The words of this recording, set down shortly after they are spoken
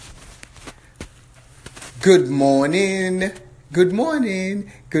Good morning, good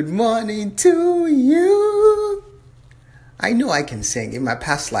morning, good morning to you. I know I can sing. In my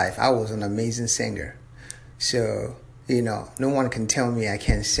past life, I was an amazing singer. So, no one can tell me I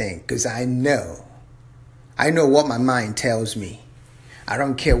can't sing because I know. I know what my mind tells me. I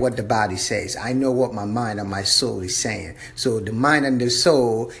don't care what the body says. I know what my mind and my soul is saying. So the mind and the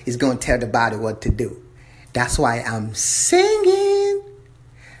soul is going to tell the body what to do. That's why I'm singing,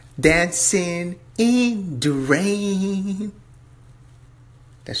 dancing in the rain.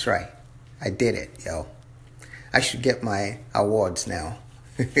 That's right. I did it, yo. I should get my awards now.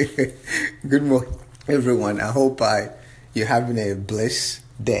 Good morning, everyone. I hope you're having a bliss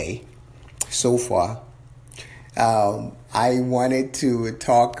day so far. I wanted to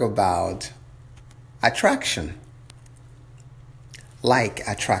talk about attraction. Like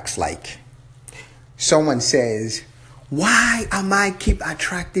attracts like. Someone says, why am I keep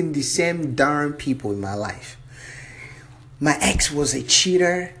attracting the same darn people in my life? My ex was a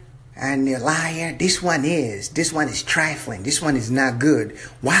cheater and a liar. This one is trifling. This one is not good.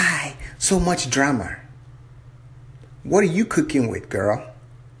 Why so much drama? What are you cooking with, girl?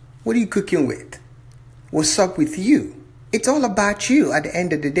 What are you cooking with? What's up with you? It's all about you at the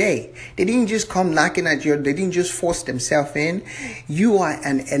end of the day. They didn't just come knocking at you. They didn't just force themselves in. You are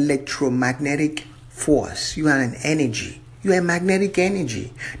an electromagnetic force. You are an energy. You are a magnetic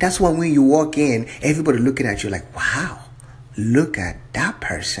energy. That's why when you walk in, everybody looking at you like, wow, look at that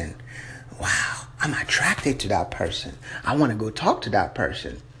person. Wow, I'm attracted to that person. I want to go talk to that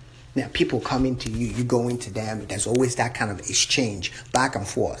person. Now, people come into you, you go into them. There's always that kind of exchange, back and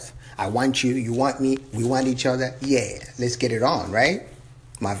forth. I want you, you want me, we want each other. Yeah, let's get it on, right?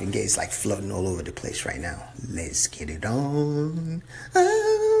 Marvin Gaye is like floating all over the place right now. Let's get it on.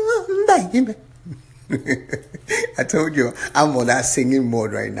 Baby. I told you, I'm on that singing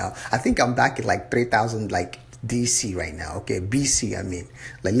mode right now. I think I'm back at like 3,000 DC right now. Okay, BC, I mean.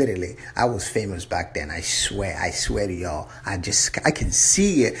 Like literally, I was famous back then. I swear to y'all. I can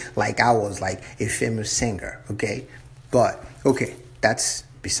see it like I was like a famous singer. Okay, but okay, that's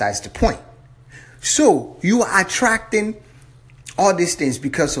besides the point. So you are attracting all these things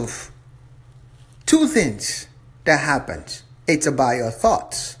because of two things that happens. It's about your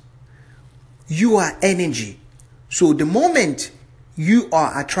thoughts. You are energy. So the moment you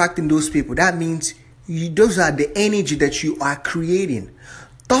are attracting those people, that means those are the energy that you are creating.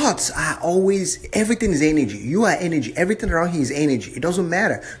 Thoughts are always, everything is energy. You are energy. Everything around here is energy. It doesn't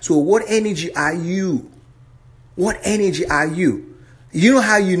matter. So what energy are you? What energy are you? You know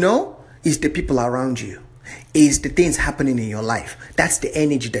how you know? It's the people around you. It's the things happening in your life. That's the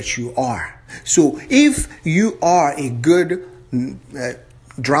energy that you are. So if you are a good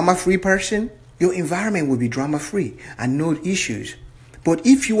drama-free person, your environment will be drama-free and no issues. But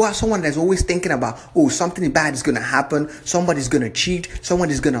if you are someone that's always thinking about, something bad is going to happen, somebody's going to cheat,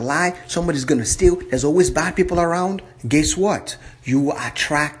 somebody's going to lie, somebody's going to steal, there's always bad people around, guess what? You will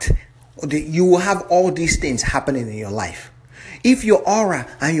you will have all these things happening in your life. If your aura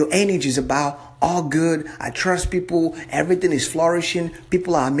and your energy is about all good, I trust people, everything is flourishing,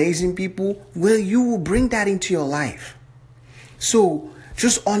 people are amazing people, well, you will bring that into your life. So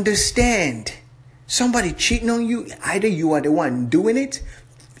just understand, somebody cheating on you, either you are the one doing it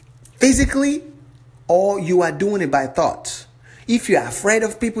physically or you are doing it by thoughts. If you're afraid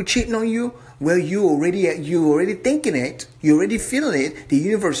of people cheating on you, well, you already thinking it, you already feeling it. The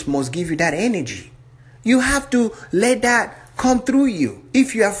universe must give you that energy. You have to let that come through you.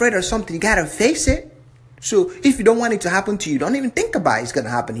 If you're afraid of something, you gotta face it. So if you don't want it to happen to you, don't even think about it's gonna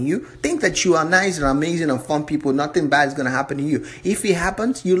happen to you. Think that you are nice and amazing and fun people. Nothing bad is gonna happen to you. If it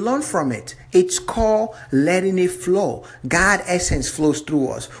happens, you learn from it. It's called letting it flow. God essence flows through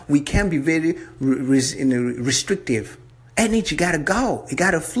us. We can't be very restrictive. Energy gotta go. It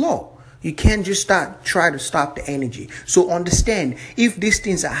gotta flow. You can't just try to stop the energy. So understand, if these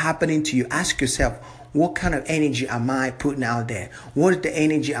things are happening to you, ask yourself, what kind of energy am I putting out there? What is the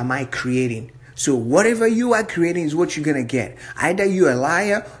energy am I creating? So whatever you are creating is what you're going to get. Either you're a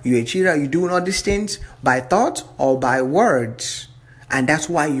liar, you're a cheater, you're doing all these things by thought or by words. And that's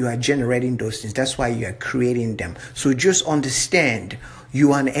why you are generating those things. That's why you are creating them. So just understand,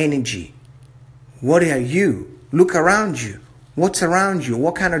 you are an energy. What are you? Look around you. What's around you?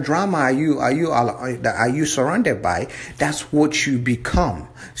 What kind of drama are you surrounded by? That's what you become.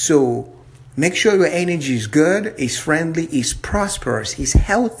 So make sure your energy is good, is friendly, is prosperous, is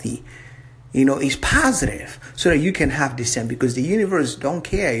healthy, is positive, so that you can have the same, because the universe don't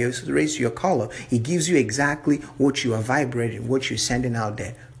care your race, your color. It gives you exactly what you are vibrating, what you're sending out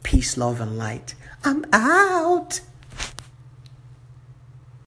there. Peace, love, and light. I'm out.